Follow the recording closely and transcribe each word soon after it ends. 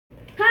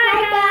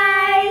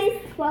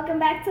welcome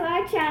back to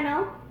our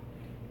channel.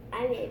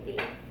 I'm Ivy.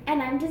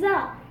 And I'm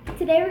Giselle.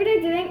 Today we're going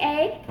to be doing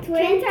a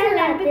Twin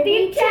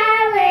Telepathy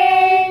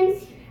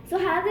Challenge. So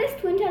how this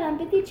Twin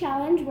Telepathy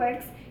Challenge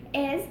works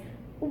is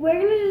we're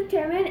going to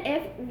determine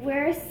if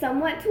we're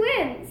somewhat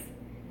twins.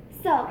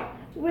 So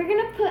we're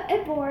going to put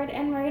a board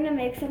and we're going to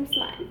make some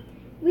slime.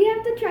 We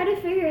have to try to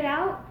figure it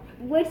out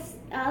which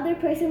other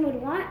person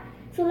would want.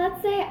 So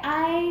let's say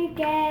I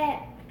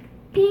get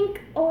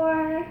pink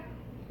or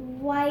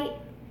white.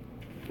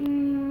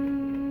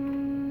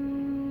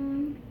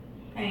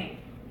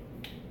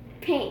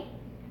 Paint.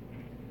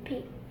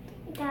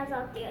 Guys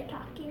out there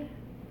talking.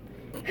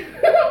 But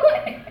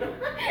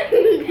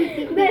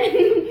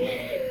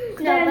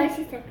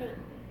she said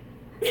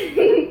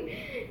paint.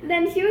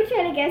 Then she would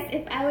try to guess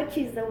if I would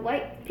choose the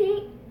white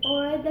paint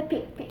or the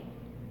pink paint.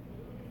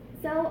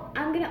 So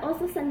I'm going to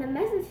also send a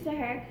message to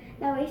her.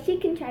 That way she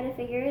can try to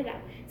figure it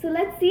out. So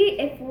let's see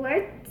if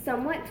we're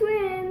somewhat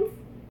twins.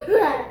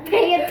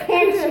 Pay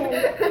attention.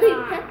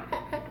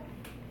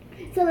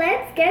 So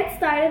let's get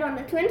started on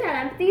the Twin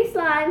Telepathy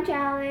Slime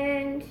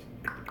Challenge.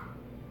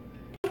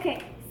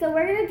 Okay, so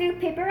we're going to do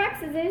paper, rock,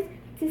 scissors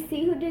to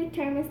see who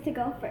determines to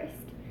go first.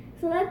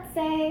 So let's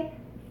say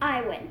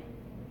I win.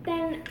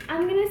 Then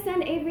I'm going to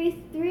send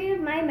Avery 3 of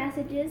my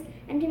messages,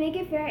 and to make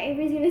it fair,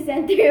 Avery's going to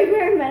send 3 of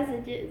her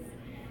messages.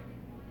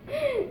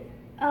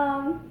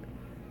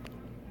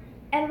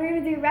 And we're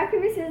going to do rock,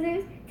 paper,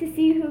 scissors to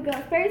see who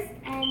goes first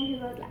and who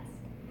goes last.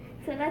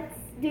 So let's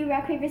do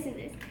rock, paper,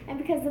 scissors. And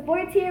because the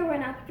board's here, we're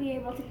not be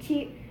able to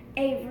cheat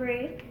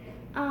Avery.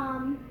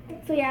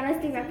 So yeah, let's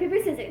do rock,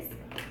 paper, scissors.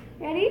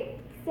 Ready,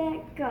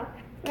 set, go.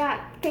 Rock,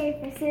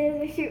 paper,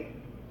 scissors, shoot.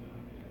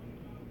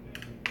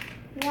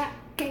 Rock,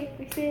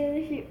 paper,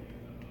 scissors, shoot.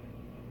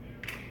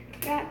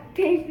 Rock,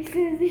 paper,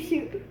 scissors,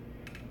 shoot.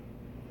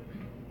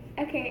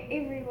 Okay,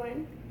 Avery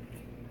won.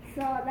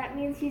 So that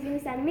means she's going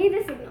to send me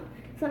the signal.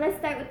 So let's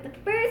start with the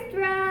first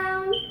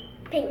round.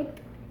 Paint.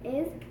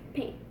 Is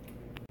paint.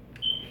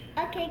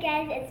 Okay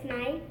guys, it's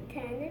my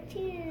turn to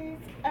choose.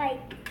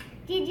 Alright,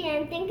 Gigi,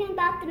 I'm thinking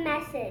about the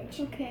message.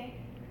 Okay.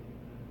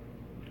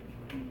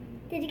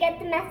 Did you get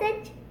the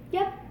message?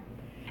 Yep.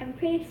 I'm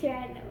pretty sure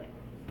I know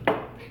it.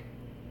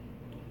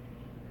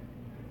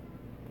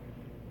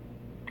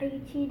 Are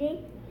you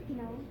cheating?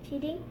 No.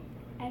 Cheating?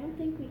 I don't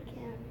think we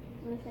can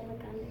unless I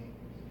look under.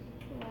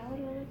 Why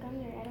would I look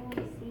under? I don't want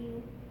to see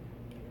you.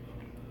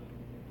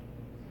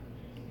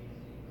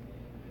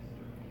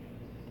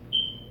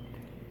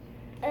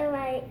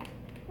 Alright.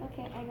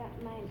 Okay, I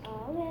got mine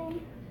all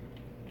in.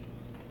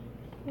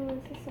 Oh,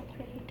 this is so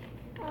pretty.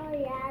 Oh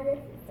yeah, this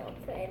is so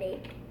pretty.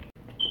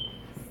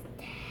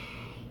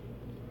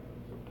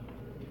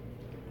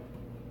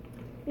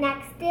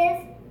 Next is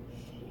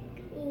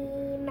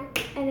cream.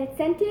 And it's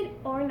scented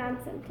or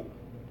non-scented.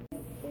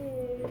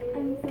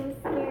 I'm so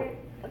scared.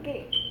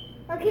 Okay.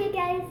 Okay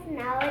guys,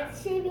 now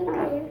it's shaving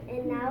cream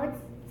and now it's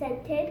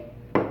scented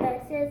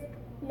versus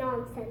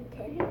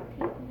non-scented.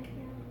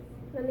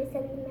 Let me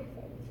send you a message.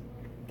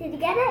 Did you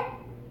get it?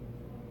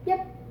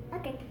 Yep.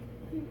 Okay.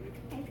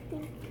 I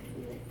think this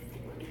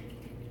one.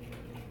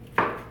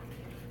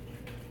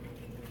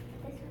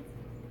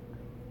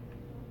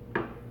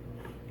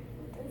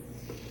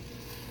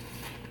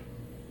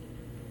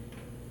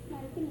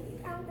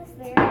 This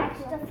very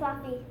extra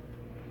fluffy.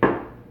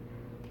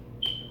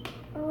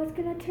 Oh, it's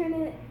gonna turn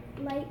it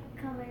light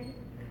colored.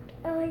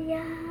 Oh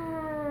yeah.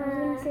 I was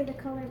gonna say the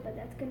color, but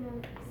that's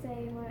gonna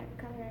say what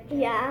color I chose.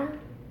 Yeah.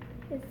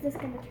 It's just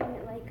gonna turn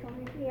it light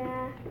colored.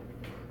 Yeah.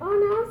 Oh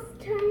no,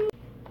 it's turning.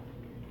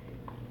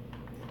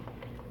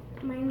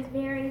 Mine's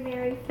very,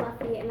 very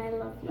fluffy, and I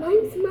love fluffy.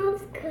 Mine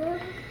smells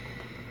good.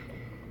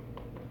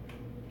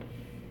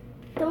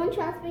 Don't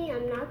trust me,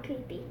 I'm not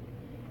creepy.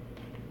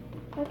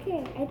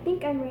 Okay, I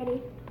think I'm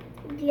ready.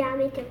 Yeah,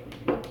 me too.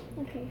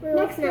 Okay. Wait,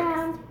 Next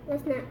round.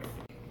 What's next?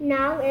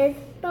 Now is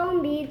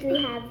bone beads.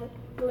 We have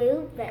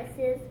blue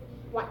versus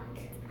white.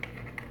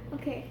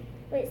 Okay.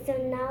 Wait, so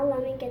now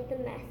let me get the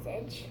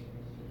message.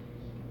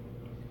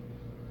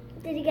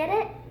 Did you get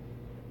it?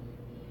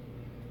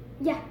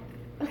 Yeah.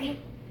 Okay.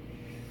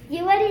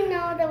 You already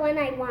know the one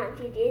I want,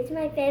 Gigi. It's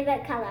my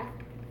favorite color.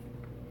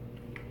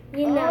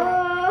 You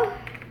know it.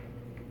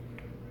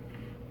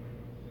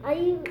 Are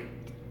you...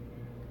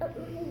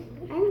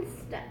 I'm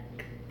stuck.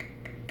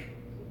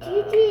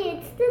 Gigi,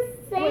 it's the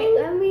same... Wait,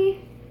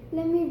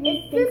 let me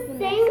It's the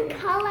same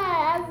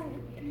color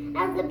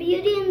as the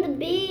Beauty and the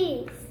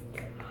Beast.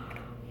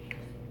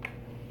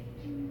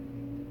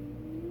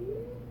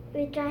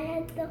 We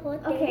try the whole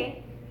thing.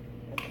 Okay.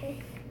 Okay.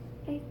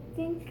 I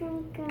think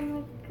I'm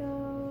gonna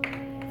go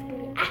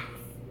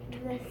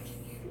with this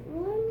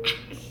one.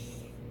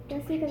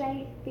 Just because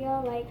I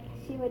feel like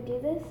she would do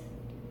this.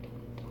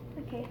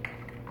 Okay.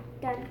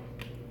 Done.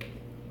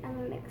 I'm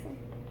a mixer.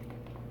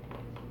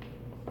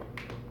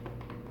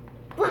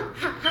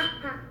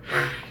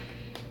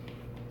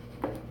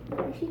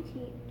 Did she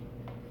cheat?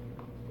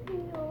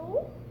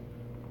 No.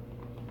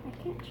 I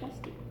can't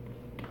trust you.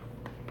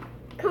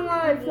 Come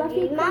on,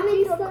 Fluffy Gigi.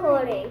 Mommy's crunchy slime.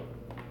 recording.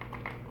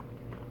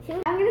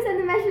 I'm gonna send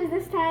the message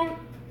this time.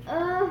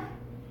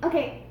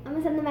 Okay, I'm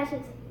gonna send the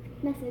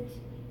message.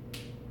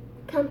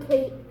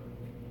 Complete.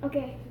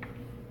 Okay.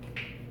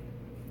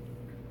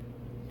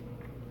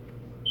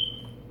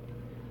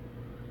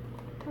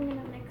 I'm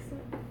gonna mix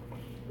it.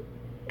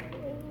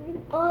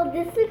 Oh,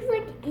 this looks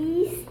like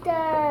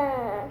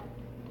Easter.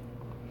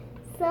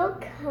 So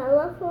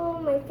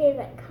colorful. My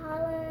favorite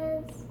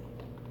colors,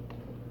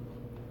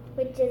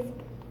 which is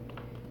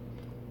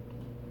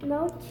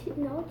No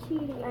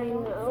cheating. I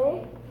don't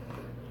know.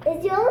 say.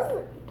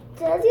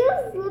 Does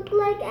yours look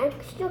like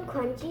extra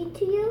crunchy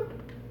to you?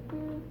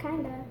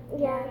 Kinda.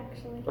 Yeah.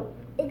 Actually.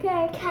 It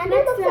Okay. kind of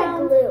next looks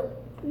round.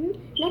 like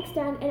glue. Next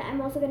round, and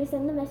I'm also gonna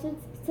send the message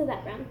to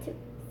that round too.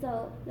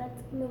 So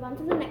let's move on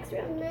to the next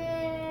round. Nah,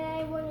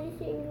 I want to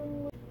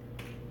sing.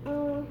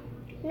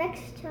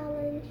 Next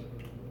challenge.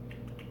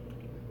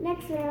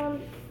 Next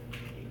round.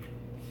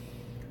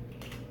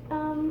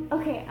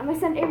 Okay, I'm gonna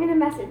send Avery the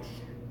message.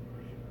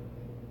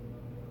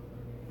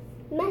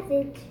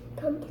 Message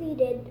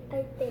completed,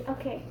 I think.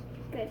 Okay,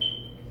 good.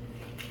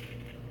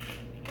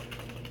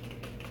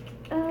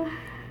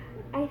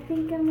 I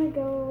think I'm gonna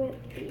go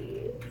with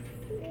these.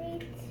 Me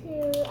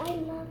too. I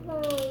love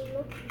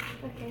them.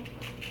 Okay.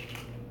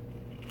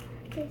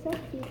 They're so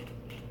cute.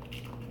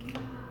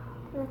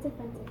 That's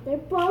offensive. They're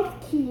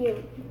both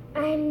cute.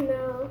 I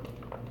know.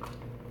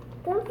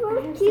 They're I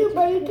both have cute, such a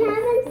but you pretty can't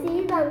even smile.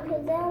 see them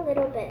because they're a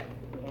little bit.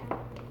 Yeah.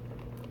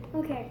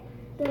 Okay.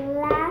 The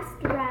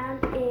last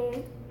round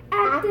is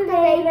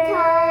activator.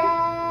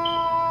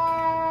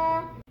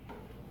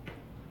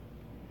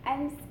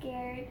 I'm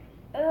scared.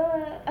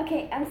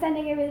 Okay, I'm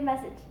sending her a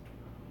message.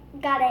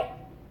 Got it.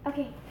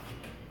 Okay.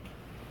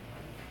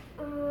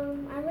 I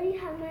already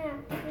have my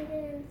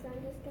activator, and so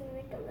I'm just gonna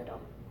make a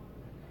little.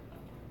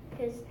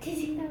 Because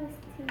That was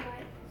too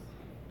much.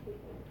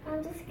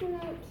 I'm just gonna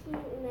keep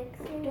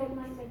mixing. Don't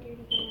mind my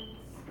dirty hands.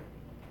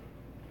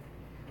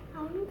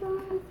 I'm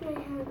going with my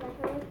hands.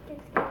 I feel like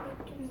it's gonna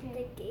be too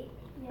sticky.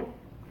 Yeah.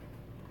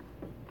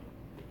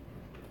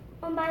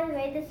 Oh, by the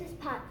way, this is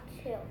part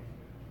 2.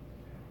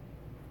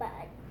 But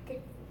I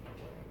did.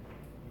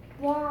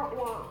 Wah,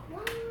 wah,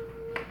 wah.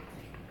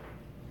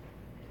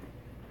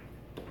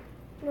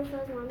 The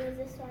first one is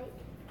this right?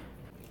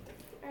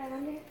 I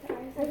wonder if the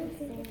ours I are don't the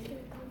think it's same.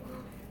 gonna come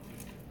off.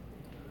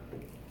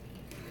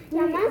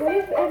 Yeah, mine's what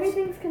if like-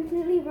 everything's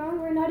completely wrong?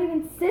 We're not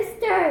even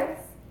sisters.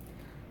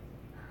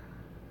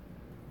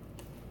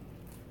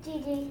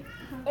 Gigi,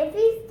 if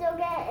we still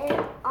get it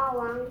all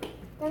wrong,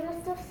 then we're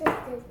still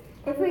sisters.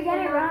 If we get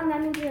it wrong,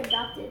 that means we're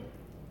adopted.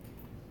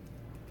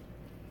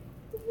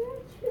 Is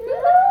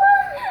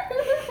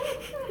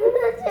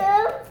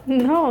that true?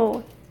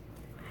 No.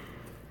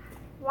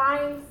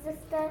 Lying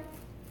sister.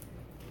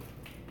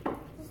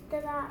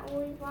 Sister that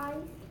always lies.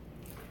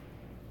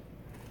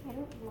 I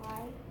don't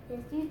lie. Yes,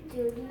 you do.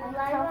 You I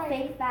lie tell right.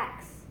 fake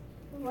facts.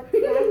 What's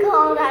that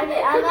called?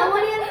 I'm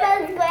only in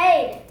 1st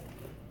grade.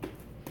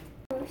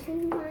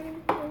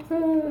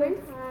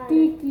 Mine's hard.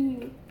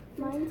 Sticky.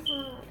 Mine's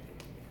hard.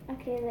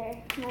 Okay, there.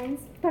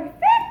 Mine's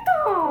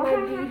perfecto. My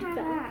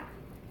pizza.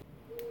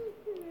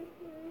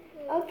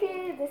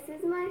 Okay, this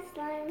is my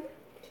slime.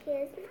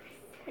 Here's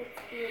It's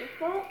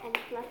beautiful and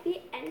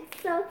fluffy and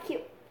so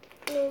cute.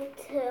 me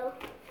too.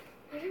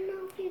 I don't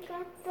know if you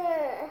got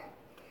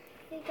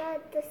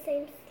the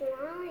same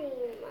slime.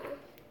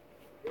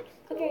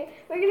 Okay,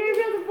 we're gonna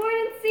reveal the board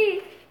and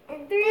see.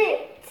 And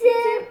 3,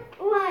 2,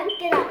 1.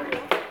 get out of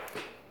here.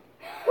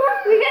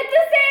 We got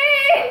the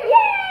same!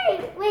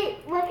 Yay! Wait,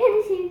 what kind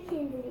of shaving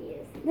cream did you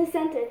use? The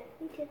scented.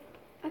 Me too.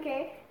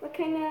 Okay, what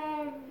kind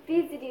of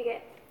beads did you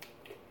get?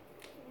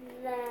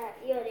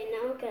 You already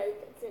know because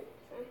it's in.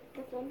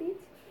 The phone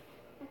beads?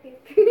 Okay.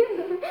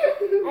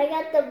 I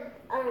got the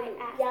I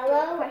asked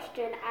yellow. a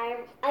question. I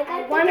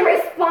got want a the,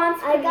 response.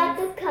 I got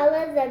please. the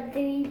colors of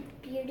the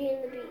Beauty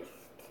and the Beast.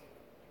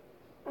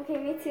 Okay,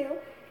 me too.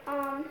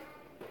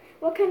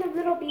 What kind of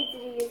little beads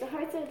did you use? The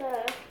hearts or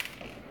the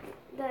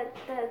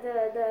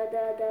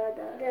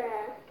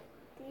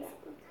These.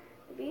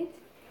 the beads?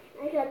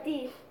 I got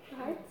these. The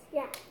hearts?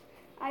 Yeah.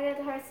 I got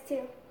the hearts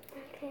too.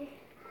 Okay.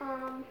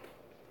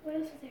 What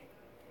else was there?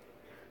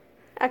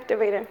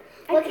 Activator.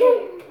 What Okay.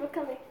 What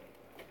color?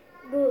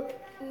 Blue.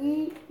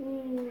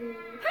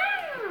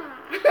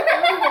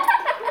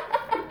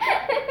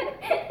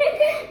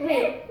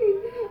 Wait.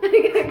 I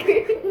got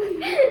green.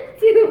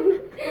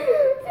 Two.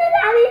 So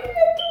that means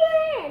the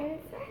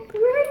twins.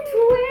 We're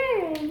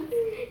twins.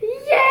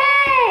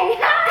 Yay!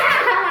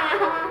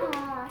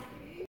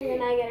 And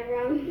then I get it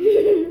wrong.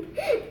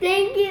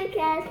 Thank you,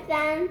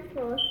 Castan,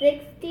 for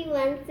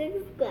 61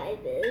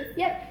 subscribers.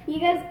 Yep, you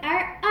guys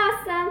are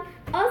awesome.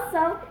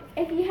 Also,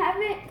 if you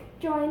haven't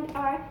joined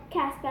our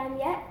cast band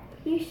yet,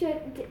 you should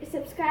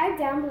subscribe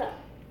down below.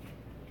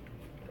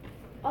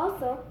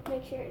 Also,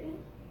 make sure to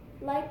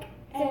like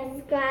and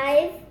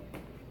Subscribe.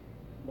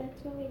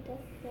 that's what we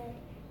just said.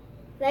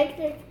 Like,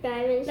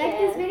 subscribe, and share. Like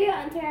this video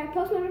and turn our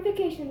post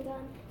notifications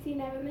on so you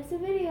never miss a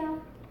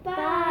video. Bye,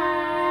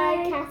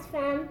 Bye. Cast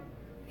fam.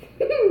 She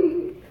did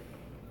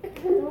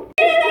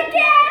it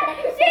again!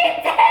 She did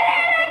it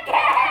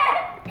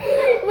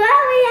again!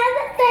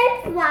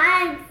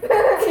 slime.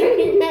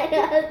 Can I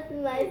have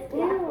my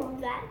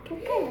slime back?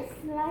 What kind of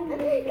slime?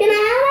 Can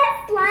I have my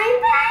slime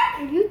back?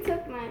 You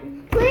took mine.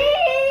 Please.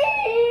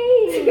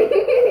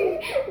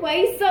 Why are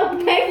you so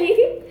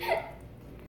beggy?